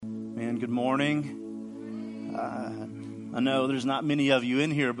Amen. Good morning. I know there's not many of you in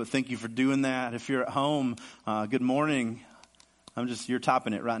here, but thank you for doing that. If you're at home, good morning. You're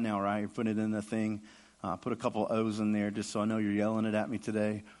typing it right now, right? You're putting it in the thing. Put a couple O's in there just so I know you're yelling it at me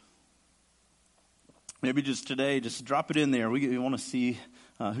today. Maybe just today, just drop it in there. We want to see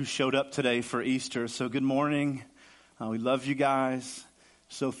who showed up today for Easter. So good morning. We love you guys.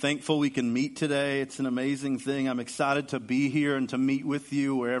 So thankful we can meet today. It's an amazing thing. I'm excited to be here and to meet with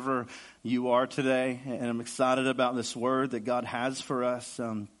you wherever you are today. And I'm excited about this word that God has for us.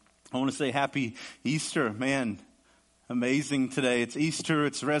 I want to say happy Easter, man. Amazing today. It's Easter,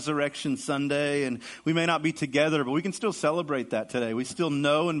 it's Resurrection Sunday, and we may not be together, but we can still celebrate that today. We still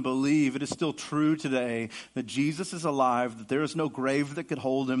know and believe it is still true today that Jesus is alive, that there is no grave that could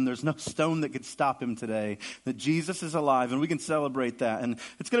hold him, there's no stone that could stop him today, that Jesus is alive, and we can celebrate that. And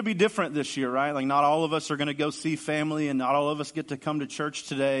it's going to be different this year, right? Like not all of us are going to go see family, and not all of us get to come to church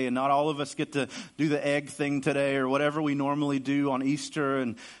today, and not all of us get to do the egg thing today, or whatever we normally do on Easter.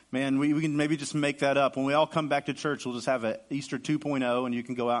 And man, we can maybe just make that up. When we all come back to church, we'll just have an Easter 2.0, and you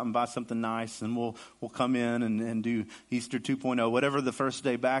can go out and buy something nice, and we'll come in and do Easter 2.0, whatever the first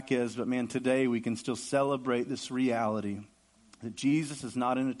day back is. But man, today we can still celebrate this reality that Jesus is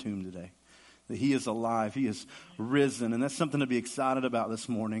not in a tomb today, that he is alive, he is risen, and that's something to be excited about this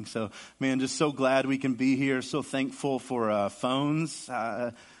morning. So man, just so glad we can be here, so thankful for phones.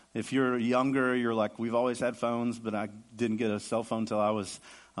 If you're younger, you're like, we've always had phones, but I didn't get a cell phone until I was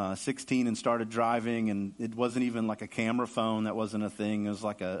 16 and started driving, and it wasn't even like a camera phone. That wasn't a thing. It was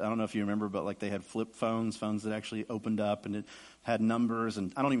like I don't know if you remember, but like they had flip phones that actually opened up and it had numbers,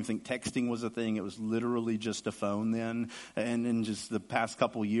 and I don't even think texting was a thing. It was literally just a phone then. And in just the past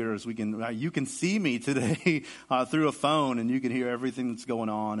couple years, you can see me today through a phone, and you can hear everything that's going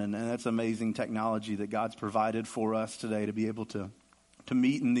on, and that's amazing technology that God's provided for us today to be able to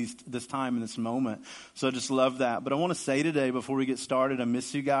meet in this time, in this moment. So I just love that. But I want to say today, before we get started, I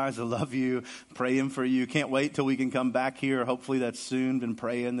miss you guys. I love you. Praying for you. Can't wait till we can come back here. Hopefully that's soon. Been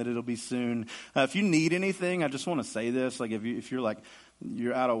praying that it'll be soon. If you need anything, I just want to say this. Like if you're like,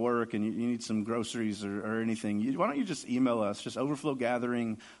 you're out of work and you need some groceries or anything, why don't you just email us, just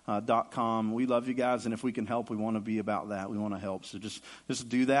overflowgathering.com. We love you guys, and if we can help, we want to be about that. We want to help. So just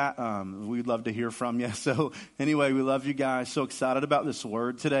do that. We'd love to hear from you. So anyway, we love you guys. So excited about this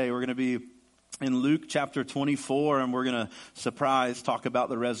word today. We're going to be in Luke chapter 24, and we're going to talk about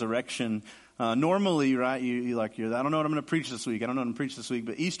the resurrection. Normally, right, I don't know what I'm going to preach this week.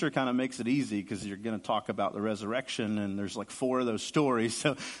 But Easter kind of makes it easy because you're going to talk about the resurrection, and there's like 4 of those stories.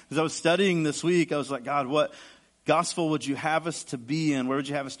 So as I was studying this week, I was like, God, what gospel would you have us to be in? Where would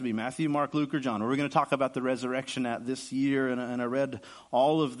you have us to be? Matthew, Mark, Luke, or John? Where are we going to talk about the resurrection at this year? And I read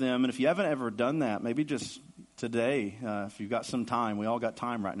all of them. And if you haven't ever done that, maybe just today, if you've got some time, we all got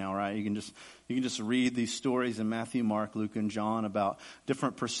time right now, right? You can just read these stories in Matthew, Mark, Luke, and John about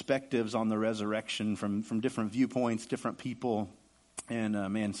different perspectives on the resurrection from different viewpoints, different people. And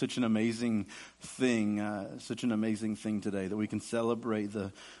man, such an amazing thing today that we can celebrate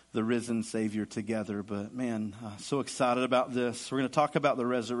the risen Savior together. But man, so excited about this. We're going to talk about the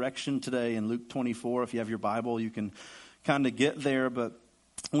resurrection today in Luke 24. If you have your Bible, you can kind of get there. But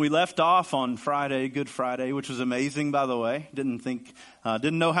we left off on Friday, Good Friday, which was amazing, by the way. Didn't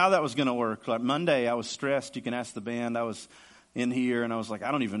know how that was going to work. Like Monday, I was stressed. You can ask the band. I was in here, and I was like,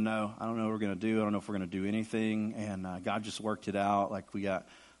 I don't even know. I don't know what we're going to do. I don't know if we're going to do anything. And God just worked it out. Like we got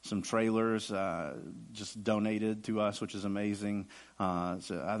some trailers just donated to us, which is amazing.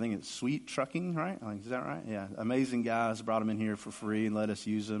 So I think it's Sweet Trucking, right? Like, is that right? Yeah, amazing guys. Brought them in here for free and let us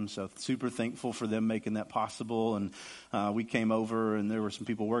use them. So super thankful for them making that possible. And we came over, and there were some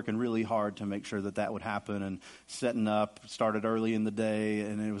people working really hard to make sure that would happen, and setting up. Started early in the day,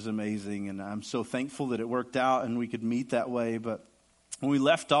 and it was amazing. And I'm so thankful that it worked out and we could meet that way. But when we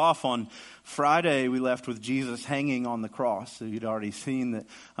left off on Friday, we left with Jesus hanging on the cross. So you'd already seen that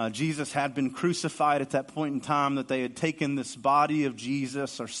Jesus had been crucified at that point in time, that they had taken this body of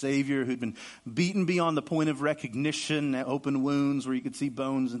Jesus, our Savior, who'd been beaten beyond the point of recognition, open wounds where you could see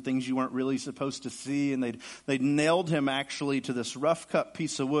bones and things you weren't really supposed to see. And they'd nailed him actually to this rough cut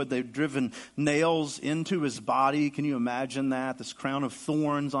piece of wood. They'd driven nails into his body. Can you imagine that? This crown of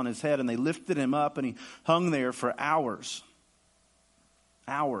thorns on his head. And they lifted him up, and he hung there for hours.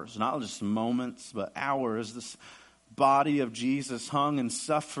 Hours, not just moments, but hours. This body of Jesus hung and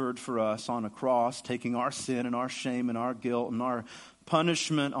suffered for us on a cross, taking our sin and our shame and our guilt and our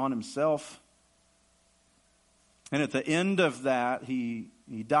punishment on himself. And at the end of that, he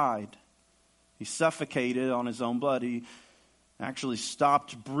died. He suffocated on his own blood. He actually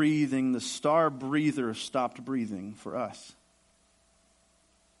stopped breathing. The star breather stopped breathing for us.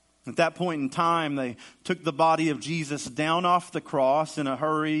 At that point in time, they took the body of Jesus down off the cross in a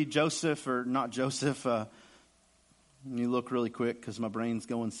hurry. Joseph, you look really quick because my brain's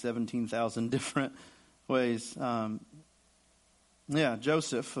going 17,000 different ways.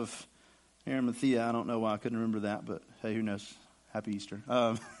 Joseph of Arimathea. I don't know why I couldn't remember that, but hey, who knows? Happy Easter.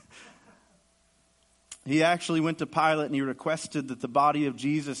 He actually went to Pilate and he requested that the body of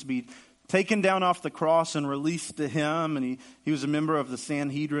Jesus be taken down off the cross and released to him. And he was a member of the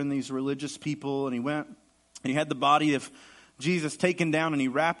Sanhedrin, these religious people. And he went and he had the body of Jesus taken down and he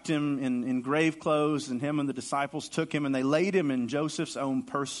wrapped him in grave clothes. And him and the disciples took him and they laid him in Joseph's own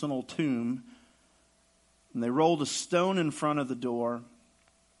personal tomb. And they rolled a stone in front of the door.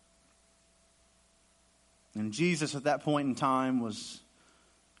 And Jesus at that point in time was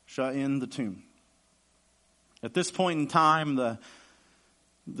shut in the tomb. At this point in time, the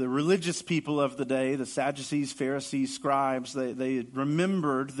religious people of the day, the Sadducees, Pharisees, scribes, they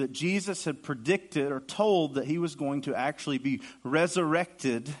remembered that Jesus had predicted or told that he was going to actually be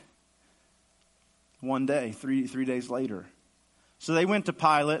resurrected one day, three days later. So they went to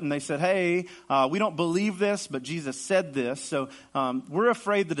Pilate and they said, hey, we don't believe this, but Jesus said this. So we're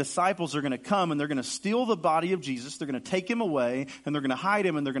afraid the disciples are going to come and they're going to steal the body of Jesus. They're going to take him away and they're going to hide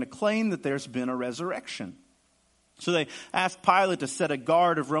him and they're going to claim that there's been a resurrection. So they asked Pilate to set a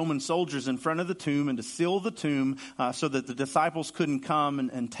guard of Roman soldiers in front of the tomb and to seal the tomb so that the disciples couldn't come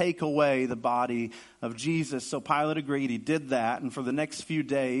and take away the body of Jesus. So Pilate agreed. He did that. And for the next few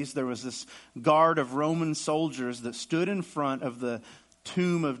days, there was this guard of Roman soldiers that stood in front of the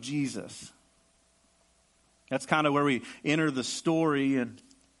tomb of Jesus. That's kind of where we enter the story in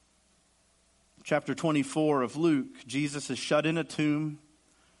chapter 24 of Luke. Jesus is shut in a tomb.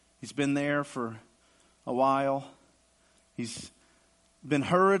 He's been there for a while. He's been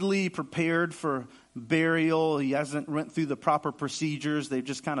hurriedly prepared for burial. He hasn't went through the proper procedures. They've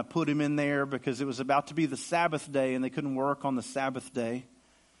just kind of put him in there because it was about to be the Sabbath day and they couldn't work on the Sabbath day.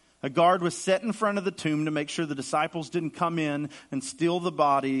 A guard was set in front of the tomb to make sure the disciples didn't come in and steal the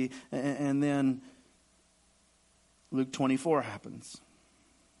body. And then Luke 24 happens.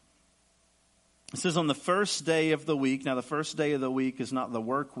 It says on the first day of the week. Now the first day of the week is not the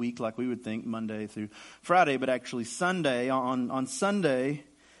work week like we would think, Monday through Friday, but actually Sunday. On Sunday,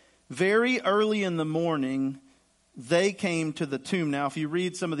 very early in the morning, they came to the tomb. Now if you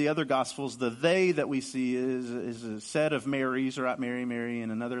read some of the other Gospels, the they that we see is a set of Marys, right? Mary,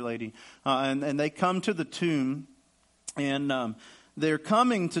 and another lady. And they come to the tomb and they're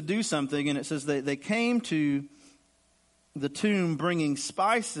coming to do something. And it says they came to the tomb bringing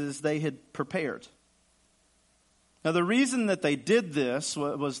spices they had prepared. Now the reason that they did this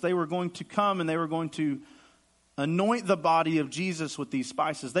was they were going to come and they were going to anoint the body of Jesus with these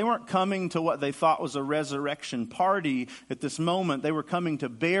spices. They weren't coming to what they thought was a resurrection party at this moment. They were coming to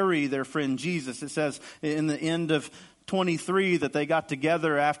bury their friend Jesus. It says in the end of 23 that they got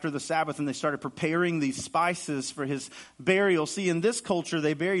together after the Sabbath and they started preparing these spices for his burial. See, in this culture,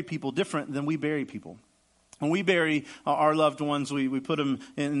 they buried people different than we bury people. When we bury our loved ones, we put them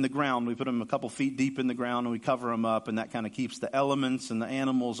in the ground. We put them a couple feet deep in the ground and we cover them up, and that kind of keeps the elements and the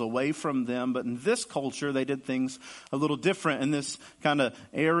animals away from them. But in this culture, they did things a little different. In this kind of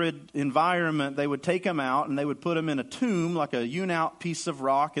arid environment, they would take them out and they would put them in a tomb, like a hewn-out piece of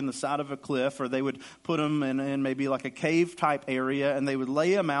rock in the side of a cliff, or they would put them in maybe like a cave-type area, and they would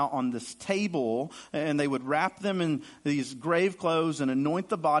lay them out on this table, and they would wrap them in these grave clothes and anoint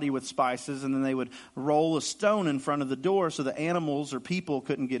the body with spices, and then they would roll a stone in front of the door so the animals or people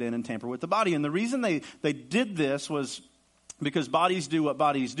couldn't get in and tamper with the body. And the reason they did this was because bodies do what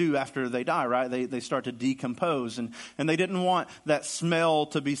bodies do after they die, right? They start to decompose. And they didn't want that smell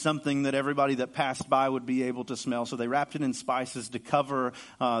to be something that everybody that passed by would be able to smell. So they wrapped it in spices to cover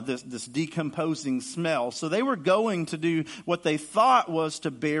this decomposing smell. So they were going to do what they thought was to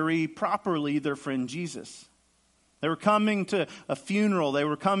bury properly their friend Jesus. They were coming to a funeral. They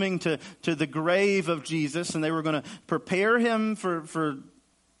were coming to the grave of Jesus, and they were going to prepare him for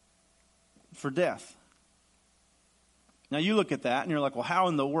death. Now you look at that and you're like, well, how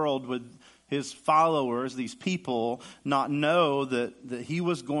in the world would his followers, these people, not know that he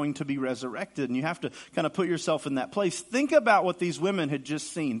was going to be resurrected? And you have to kind of put yourself in that place. Think about what these women had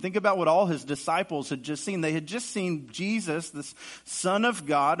just seen. Think about what all his disciples had just seen. They had just seen Jesus, this Son of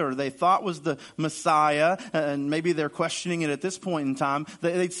God, or they thought was the Messiah, and maybe they're questioning it at this point in time.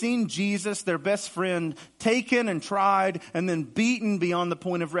 They'd seen Jesus, their best friend, taken and tried and then beaten beyond the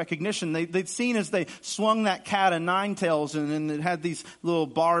point of recognition. They'd seen as they swung that cat of nine tails and it had these little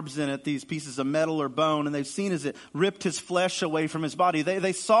barbs in it, these pieces pieces of metal or bone, and they've seen as it ripped his flesh away from his body.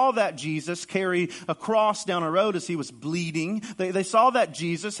 They saw that Jesus carry a cross down a road as he was bleeding. They saw that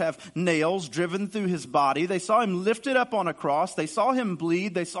Jesus have nails driven through his body. They saw him lifted up on a cross. They saw him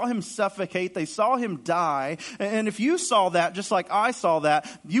bleed. They saw him suffocate. They saw him die. And if you saw that, just like I saw that,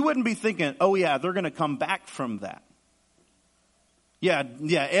 you wouldn't be thinking, oh yeah, they're going to come back from that. Yeah,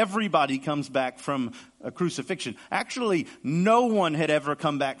 everybody comes back from a crucifixion. Actually, no one had ever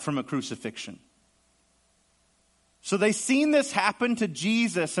come back from a crucifixion. So they seen this happen to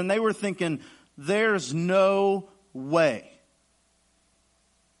Jesus, and they were thinking, there's no way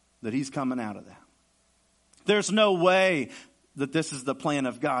that he's coming out of that. There's no way that this is the plan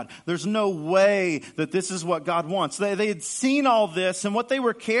of God. There's no way that this is what God wants. They had seen all this, and what they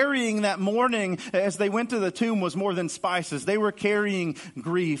were carrying that morning as they went to the tomb was more than spices. They were carrying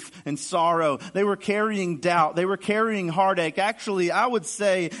grief and sorrow. They were carrying doubt. They were carrying heartache. Actually, I would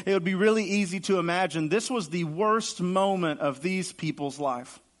say it would be really easy to imagine this was the worst moment of these people's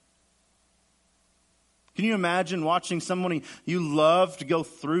life. Can you imagine watching someone you loved go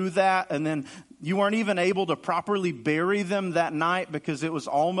through that, and then you weren't even able to properly bury them that night because it was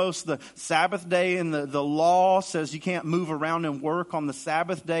almost the Sabbath day, and the law says you can't move around and work on the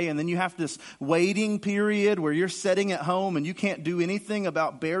Sabbath day, and then you have this waiting period where you're sitting at home and you can't do anything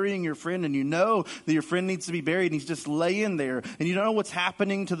about burying your friend, and you know that your friend needs to be buried and he's just laying there, and you don't know what's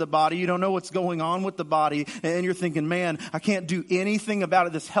happening to the body, you don't know what's going on with the body, and you're thinking, man, I can't do anything about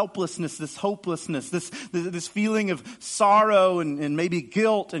it. This helplessness, this hopelessness, this feeling of sorrow and maybe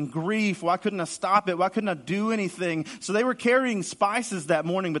guilt and grief. Why couldn't I stop it? Why couldn't I do anything? So they were carrying spices that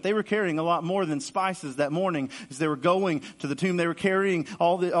morning, but they were carrying a lot more than spices that morning as they were going to the tomb. They were carrying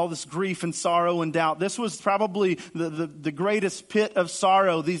all this grief and sorrow and doubt. This was probably the greatest pit of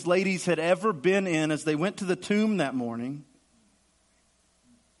sorrow these ladies had ever been in as they went to the tomb that morning.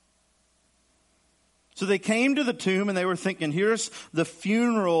 So they came to the tomb and they were thinking, here's the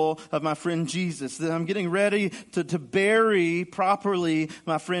funeral of my friend Jesus. I'm getting ready to bury properly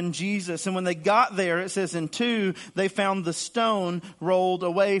my friend Jesus. And when they got there, it says in 2, they found the stone rolled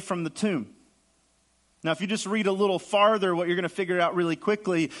away from the tomb. Now, if you just read a little farther, what you're going to figure out really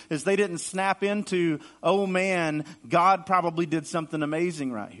quickly is they didn't snap into, oh man, God probably did something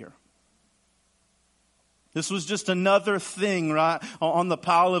amazing right here. This was just another thing, right, on the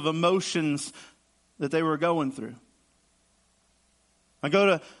pile of emotions that they were going through. I go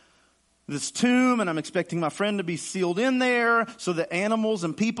to this tomb and I'm expecting my friend to be sealed in there so that animals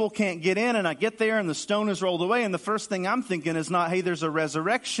and people can't get in, and I get there and the stone is rolled away, and the first thing I'm thinking is not, hey, there's a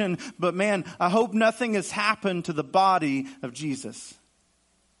resurrection, but man, I hope nothing has happened to the body of Jesus.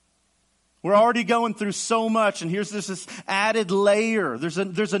 We're already going through so much, and here's this added layer.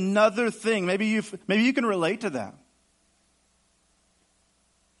 There's another thing. Maybe you can relate to that.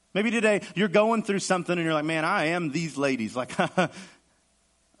 Maybe today you're going through something and you're like, man, I am these ladies. Like, I'm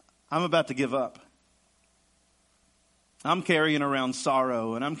about to give up. I'm carrying around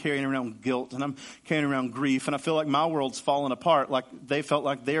sorrow, and I'm carrying around guilt, and I'm carrying around grief, and I feel like my world's falling apart, like they felt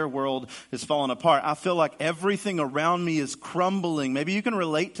like their world is falling apart. I feel like everything around me is crumbling. Maybe you can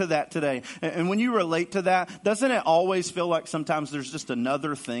relate to that today. And when you relate to that, doesn't it always feel like sometimes there's just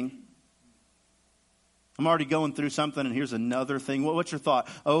another thing? I'm already going through something, and here's another thing. What's your thought?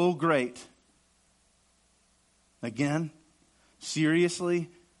 Oh, great. Again? Seriously?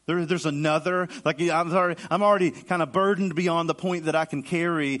 There's another? Like, I'm already kind of burdened beyond the point that I can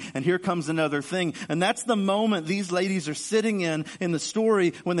carry, and here comes another thing. And that's the moment these ladies are sitting in the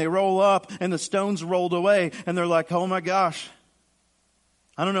story when they roll up and the stone's rolled away, and they're like, oh my gosh,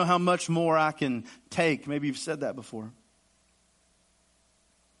 I don't know how much more I can take. Maybe you've said that before.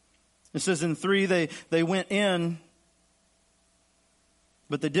 It says in 3, they went in,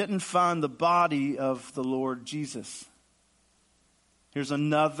 but they didn't find the body of the Lord Jesus. Here's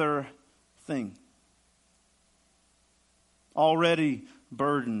another thing. Already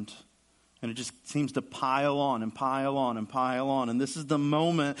burdened, and it just seems to pile on and pile on and pile on. And this is the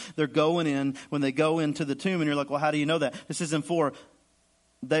moment they're going in when they go into the tomb, and you're like, well, how do you know that? This is in 4.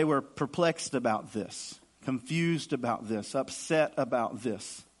 They were perplexed about this, confused about this, upset about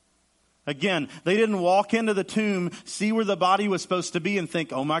this. Again, they didn't walk into the tomb, see where the body was supposed to be, and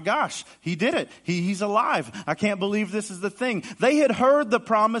think, oh my gosh, he did it. He's alive. I can't believe this is the thing. They had heard the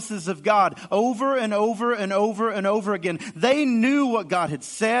promises of God over and over and over and over again. They knew what God had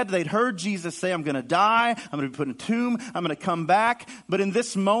said. They'd heard Jesus say, I'm going to die. I'm going to be put in a tomb. I'm going to come back. But in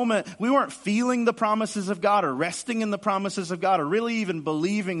this moment, we weren't feeling the promises of God or resting in the promises of God or really even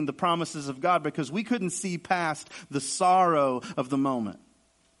believing the promises of God because we couldn't see past the sorrow of the moment.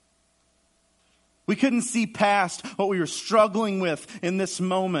 We couldn't see past what we were struggling with in this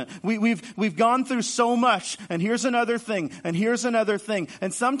moment. We've gone through so much, and here's another thing, and here's another thing.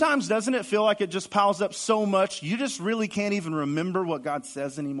 And sometimes doesn't it feel like it just piles up so much, you just really can't even remember what God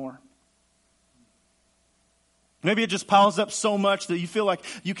says anymore? Maybe it just piles up so much that you feel like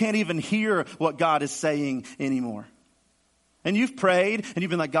you can't even hear what God is saying anymore. And you've prayed, and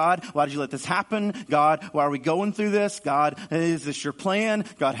you've been like, God, why did you let this happen? God, why are we going through this? God, is this your plan?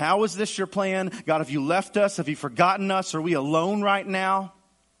 God, how is this your plan? God, have you left us? Have you forgotten us? Are we alone right now?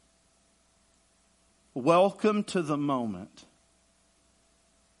 Welcome to the moment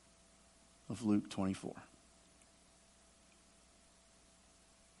of Luke 24.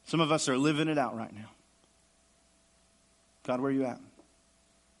 Some of us are living it out right now. God, where are you at?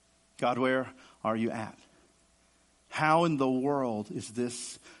 God, where are you at? How in the world is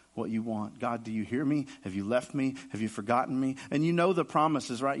this what you want? God, do you hear me? Have you left me? Have you forgotten me? And you know the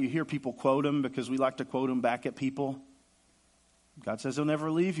promises, right? You hear people quote them because we like to quote them back at people. God says he'll never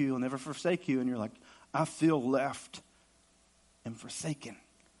leave you. He'll never forsake you. And you're like, I feel left and forsaken.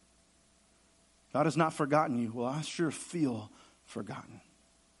 God has not forgotten you. Well, I sure feel forgotten.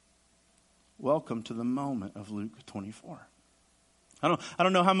 Welcome to the moment of Luke 24. I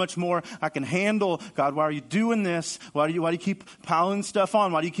don't know how much more I can handle. God, why are you doing this? Why do you keep piling stuff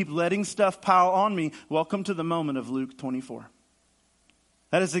on? Why do you keep letting stuff pile on me? Welcome to the moment of Luke 24.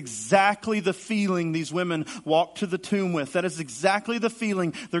 That is exactly the feeling these women walked to the tomb with. That is exactly the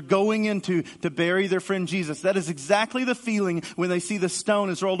feeling they're going into to bury their friend Jesus. That is exactly the feeling when they see the stone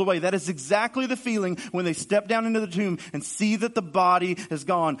is rolled away. That is exactly the feeling when they step down into the tomb and see that the body is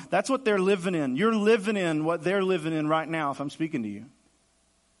gone. That's what they're living in. You're living in what they're living in right now if I'm speaking to you.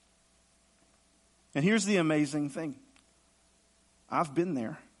 And here's the amazing thing. I've been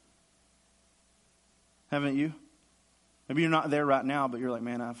there. Haven't you? Maybe you're not there right now, but you're like,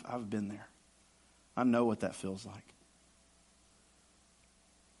 man, I've been there. I know what that feels like.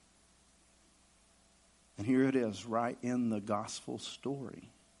 And here it is, right in the gospel story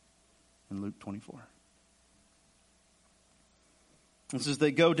in Luke 24. It says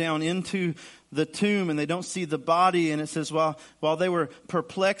they go down into the tomb and they don't see the body. And it says while they were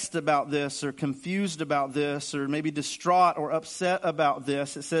perplexed about this or confused about this or maybe distraught or upset about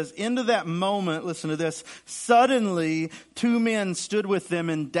this, it says into that moment, listen to this, suddenly 2 men stood with them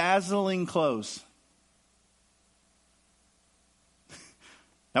in dazzling clothes.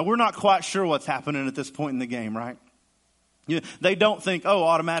 Now we're not quite sure what's happening at this point in the game, right? They don't think,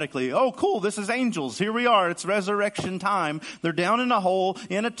 automatically, cool, this is angels. Here we are. It's resurrection time. They're down in a hole,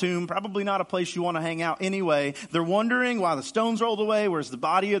 in a tomb, probably not a place you want to hang out anyway. They're wondering why the stone's rolled away. Where's the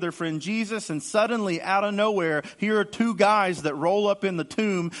body of their friend Jesus? And suddenly, out of nowhere, here are 2 guys that roll up in the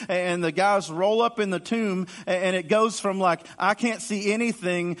tomb. And the guys roll up in the tomb, and it goes from like, I can't see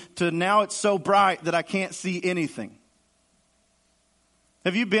anything, to now it's so bright that I can't see anything.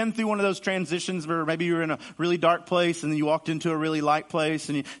 Have you been through one of those transitions where maybe you were in a really dark place and then you walked into a really light place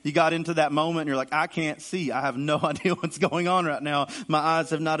and you got into that moment and you're like, I can't see. I have no idea what's going on right now. My eyes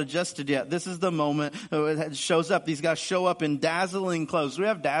have not adjusted yet. This is the moment it shows up. These guys show up in dazzling clothes. Do we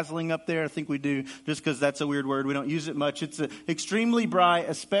have dazzling up there? I think we do, just because that's a weird word. We don't use it much. It's extremely bright,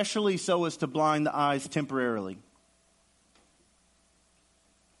 especially so as to blind the eyes temporarily.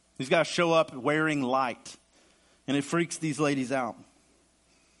 These guys show up wearing light and it freaks these ladies out.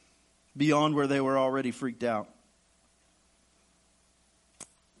 Beyond where they were already freaked out.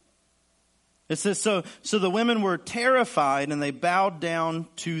 It says, so the women were terrified and they bowed down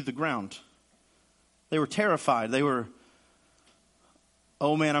to the ground. They were terrified. They were,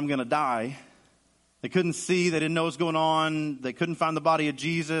 oh man, I'm going to die. They couldn't see. They didn't know what was going on. They couldn't find the body of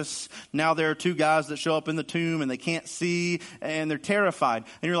Jesus. Now there are 2 guys that show up in the tomb and they can't see and they're terrified.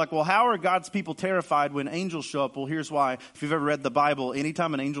 And you're like, well, how are God's people terrified when angels show up? Well, here's why. If you've ever read the Bible,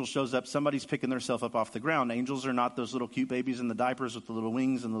 anytime an angel shows up, somebody's picking themselves up off the ground. Angels are not those little cute babies in the diapers with the little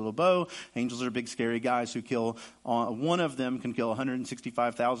wings and the little bow. Angels are big, scary guys who kill, one of them can kill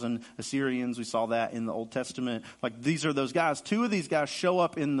 165,000 Assyrians. We saw that in the Old Testament. Like, these are those guys. 2 of these guys show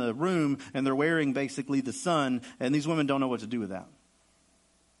up in the room and they're wearing basically the sun, and these women don't know what to do with that.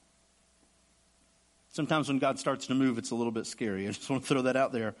 Sometimes when God starts to move, it's a little bit scary. I just want to throw that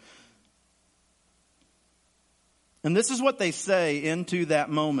out there. And this is what they say into that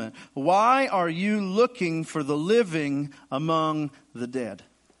moment. Why are you looking for the living among the dead?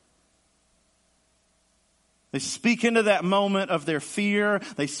 They speak into that moment of their fear.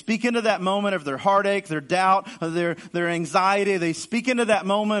 They speak into that moment of their heartache, their doubt, their anxiety. They speak into that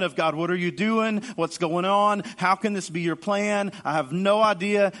moment of, God, what are you doing? What's going on? How can this be your plan? I have no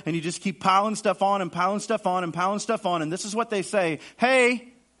idea. And you just keep piling stuff on and piling stuff on and piling stuff on. And this is what they say.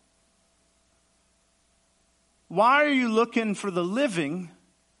 Hey, why are you looking for the living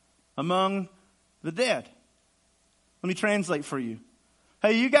among the dead? Let me translate for you.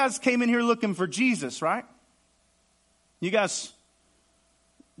 Hey, you guys came in here looking for Jesus, right? You guys,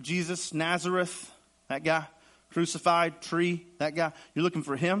 Jesus, Nazareth, that guy, crucified, tree, that guy. You're looking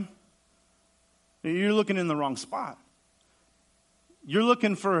for him? You're looking in the wrong spot. You're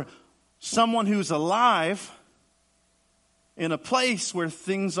looking for someone who's alive in a place where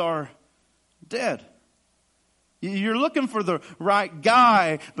things are dead. You're looking for the right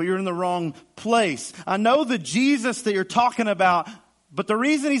guy, but you're in the wrong place. I know the Jesus that you're talking about, but the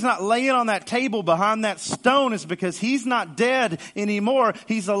reason he's not laying on that table behind that stone is because he's not dead anymore.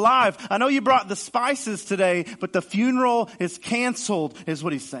 He's alive. I know you brought the spices today, but the funeral is canceled, is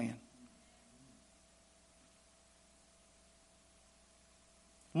what he's saying.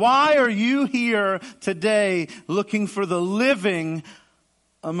 Why are you here today looking for the living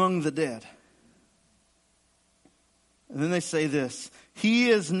among the dead? And then they say this, he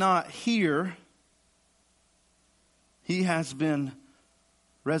is not here. He has been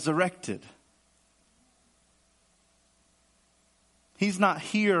resurrected. He's not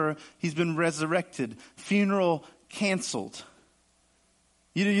here. He's been resurrected. Funeral canceled.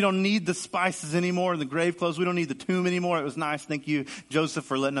 You don't need the spices anymore and the grave clothes. We don't need the tomb anymore. It was nice. Thank you, Joseph,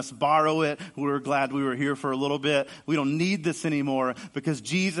 for letting us borrow it. We were glad we were here for a little bit. We don't need this anymore because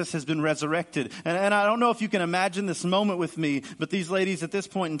Jesus has been resurrected. And I don't know if you can imagine this moment with me, but these ladies at this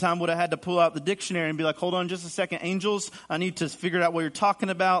point in time would have had to pull out the dictionary and be like, hold on just a second. Angels, I need to figure out what you're talking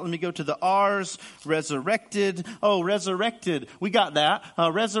about. Let me go to the R's. Resurrected. Oh, resurrected. We got that.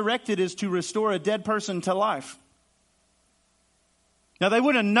 Resurrected is to restore a dead person to life. Now, they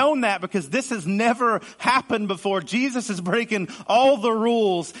would have known that because this has never happened before. Jesus is breaking all the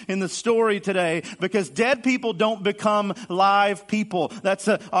rules in the story today because dead people don't become live people. That's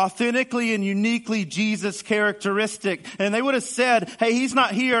an authentically and uniquely Jesus characteristic. And they would have said, hey, he's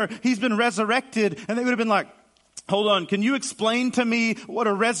not here. He's been resurrected. And they would have been like, hold on. Can you explain to me what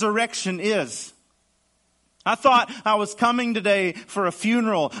a resurrection is? I thought I was coming today for a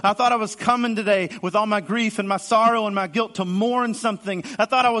funeral. I thought I was coming today with all my grief and my sorrow and my guilt to mourn something. I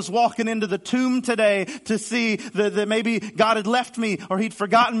thought I was walking into the tomb today to see that maybe God had left me or he'd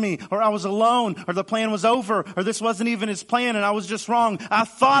forgotten me or I was alone or the plan was over or this wasn't even his plan and I was just wrong. I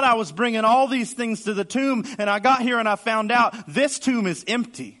thought I was bringing all these things to the tomb and I got here and I found out this tomb is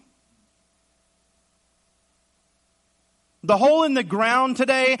empty. The hole in the ground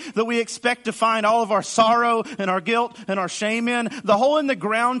today that we expect to find all of our sorrow and our guilt and our shame in, the hole in the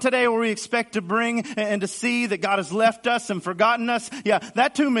ground today where we expect to bring and to see that God has left us and forgotten us, yeah,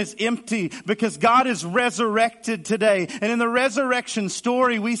 that tomb is empty because God is resurrected today. And in the resurrection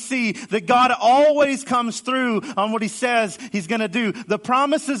story, we see that God always comes through on what he says he's going to do. The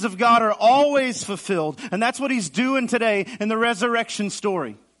promises of God are always fulfilled. And that's what he's doing today in the resurrection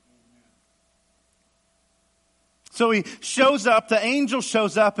story. So he shows up, the angel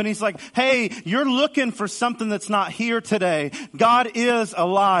shows up, and he's like, hey, you're looking for something that's not here today. God is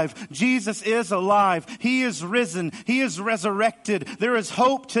alive. Jesus is alive. He is risen. He is resurrected. There is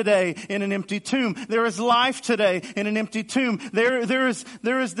hope today in an empty tomb. There is life today in an empty tomb. There is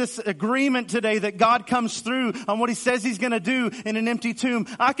this agreement today that God comes through on what he says he's going to do in an empty tomb.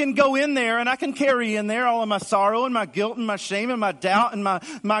 I can go in there and I can carry in there all of my sorrow and my guilt and my shame and my doubt and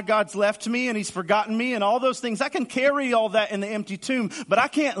my God's left me and he's forgotten me and all those things. I can carry all that in the empty tomb, but I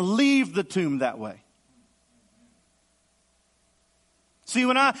can't leave the tomb that way. See,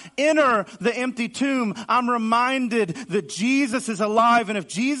 when I enter the empty tomb, I'm reminded that Jesus is alive, and if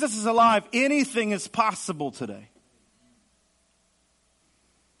Jesus is alive, anything is possible today.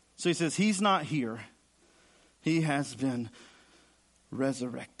 So he says, he's not here. He has been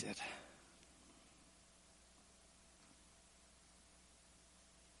resurrected.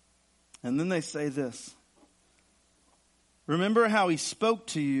 And then they say this. Remember how he spoke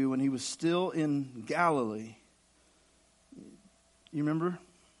to you when he was still in Galilee. You remember?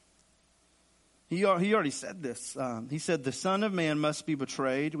 He already said this. He said, the Son of Man must be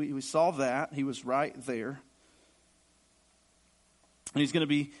betrayed. We saw that. He was right there. And he's going to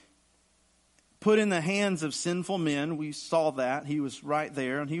be put in the hands of sinful men. We saw that. He was right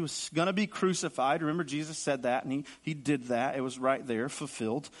there. And he was going to be crucified. Remember, Jesus said that, and he did that. It was right there,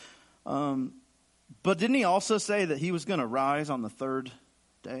 fulfilled. But didn't he also say that he was going to rise on the third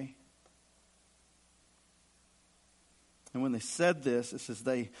day? And when they said this, it says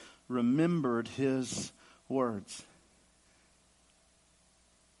they remembered his words.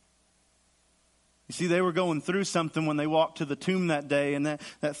 You see, they were going through something when they walked to the tomb that day, and that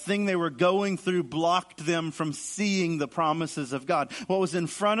thing they were going through blocked them from seeing the promises of God. What was in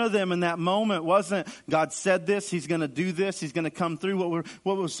front of them in that moment wasn't, God said this, He's going to do this, He's going to come through.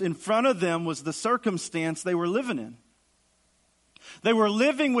 What was in front of them was the circumstance they were living in. They were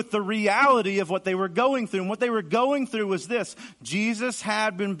living with the reality of what they were going through. And what they were going through was this: Jesus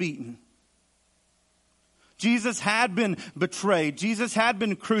had been beaten. Jesus had been betrayed. Jesus had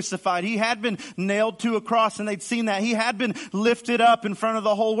been crucified. He had been nailed to a cross, and they'd seen that. He had been lifted up in front of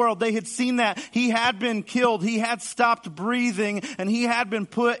the whole world. They had seen that. He had been killed. He had stopped breathing, and he had been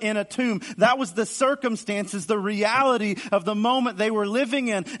put in a tomb. That was the circumstances, the reality of the moment they were living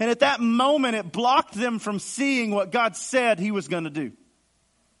in. And at that moment, it blocked them from seeing what God said He was going to do.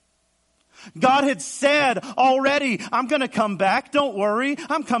 God had said already, I'm going to come back. Don't worry.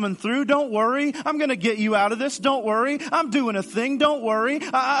 I'm coming through. Don't worry. I'm going to get you out of this. Don't worry. I'm doing a thing. Don't worry.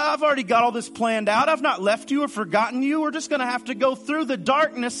 I've already got all this planned out. I've not left you or forgotten you. We're just going to have to go through the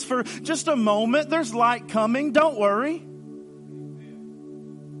darkness for just a moment. There's light coming. Don't worry.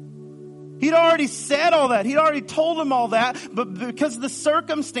 He'd already said all that. He'd already told them all that. But because of the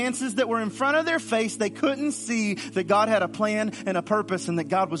circumstances that were in front of their face, they couldn't see that God had a plan and a purpose and that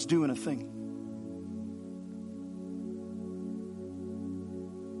God was doing a thing.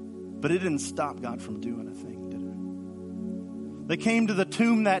 But it didn't stop God from doing a thing, did it? They came to the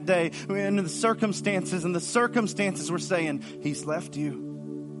tomb that day and the circumstances were saying, He's left you.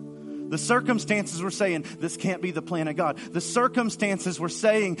 The circumstances were saying, this can't be the plan of God. The circumstances were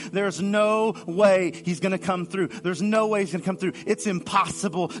saying, there's no way He's going to come through. There's no way He's going to come through. It's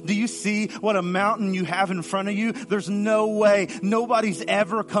impossible. Do you see what a mountain you have in front of you? There's no way. Nobody's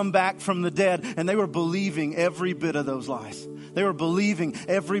ever come back from the dead. And they were believing every bit of those lies. They were believing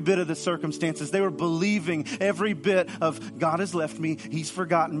every bit of the circumstances. They were believing every bit of, God has left me. He's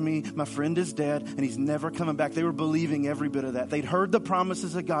forgotten me. My friend is dead and he's never coming back. They were believing every bit of that. They'd heard the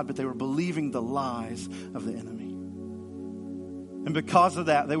promises of God, but they were believing the lies of the enemy. And because of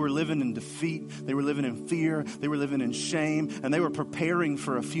that, they were living in defeat. They were living in fear. They were living in shame. And they were preparing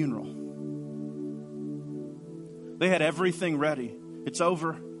for a funeral. They had everything ready. It's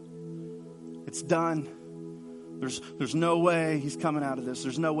over. It's done. There's no way He's coming out of this.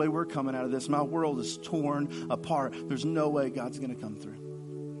 There's no way we're coming out of this. My world is torn apart. There's no way God's going to come through.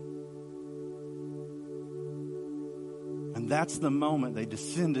 And that's the moment they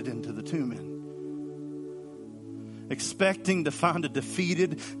descended into the tomb in. Expecting to find a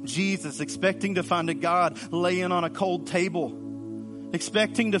defeated Jesus. Expecting to find a God laying on a cold table.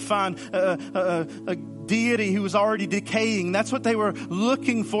 Expecting to find a deity who was already decaying. That's what they were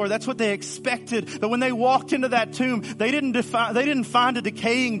looking for. That's what they expected. But when they walked into that tomb, they didn't find a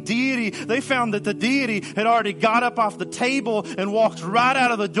decaying deity. They found that the deity had already got up off the table and walked right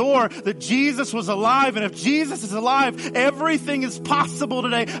out of the door, that Jesus was alive. And if Jesus is alive, everything is possible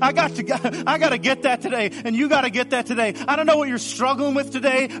today. I got to get that today. And you got to get that today. I don't know what you're struggling with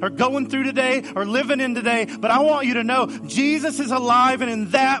today or going through today or living in today, but I want you to know Jesus is alive, and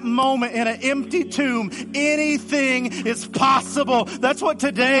in that moment, in an empty tomb, anything is possible. That's what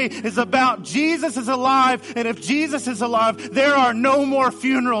today is about. Jesus is alive, and if Jesus is alive, there are no more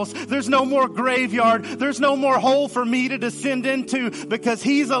funerals. There's no more graveyard. There's no more hole for me to descend into, because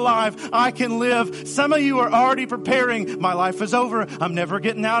He's alive. I can live. Some of you are already preparing. My life is over. I'm never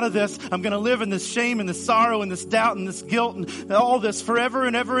getting out of this. I'm going to live in this shame and this sorrow and this doubt and this guilt and all this forever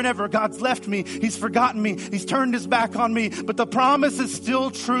and ever and ever. God's left me. He's forgotten me. He's turned His back on me. But the promise is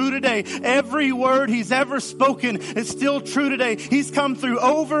still true today. Every word He's ever spoken is still true today. He's come through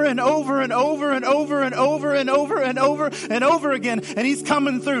over and over and over and over and over and over and over and over again. And He's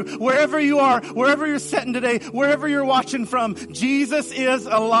coming through wherever you are, wherever you're sitting today, wherever you're watching from. Jesus is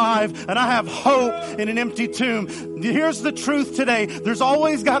alive, and I have hope in an empty tomb. Here's the truth today. There's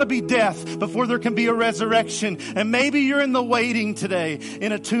always got to be death before there can be a resurrection. And maybe you're in the waiting today,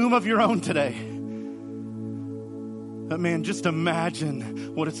 in a tomb of your own today. But man, just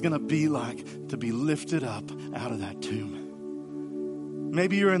imagine what it's going to be like to be lifted up out of that tomb.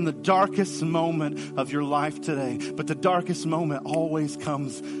 Maybe you're in the darkest moment of your life today, but the darkest moment always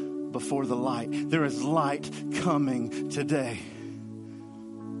comes before the light. There is light coming today.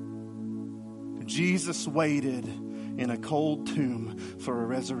 Jesus waited in a cold tomb for a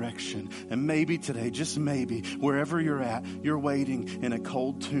resurrection. And maybe today, just maybe, wherever you're at, you're waiting in a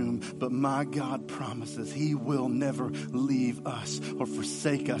cold tomb. But my God promises He will never leave us or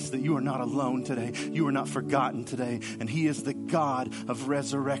forsake us, that you are not alone today. You are not forgotten today. And He is the God of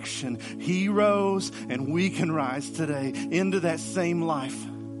resurrection. He rose, and we can rise today into that same life.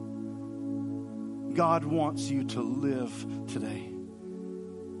 God wants you to live today.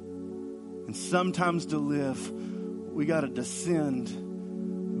 And sometimes to live, we got to descend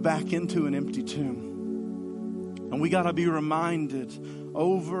back into an empty tomb. And we got to be reminded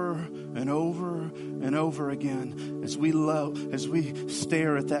over and over and over again as we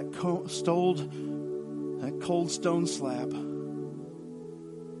stare at that cold stone slab,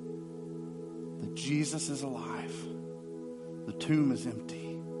 that Jesus is alive, the tomb is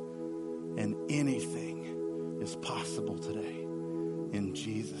empty, and anything is possible today. In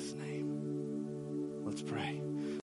Jesus' name, let's pray.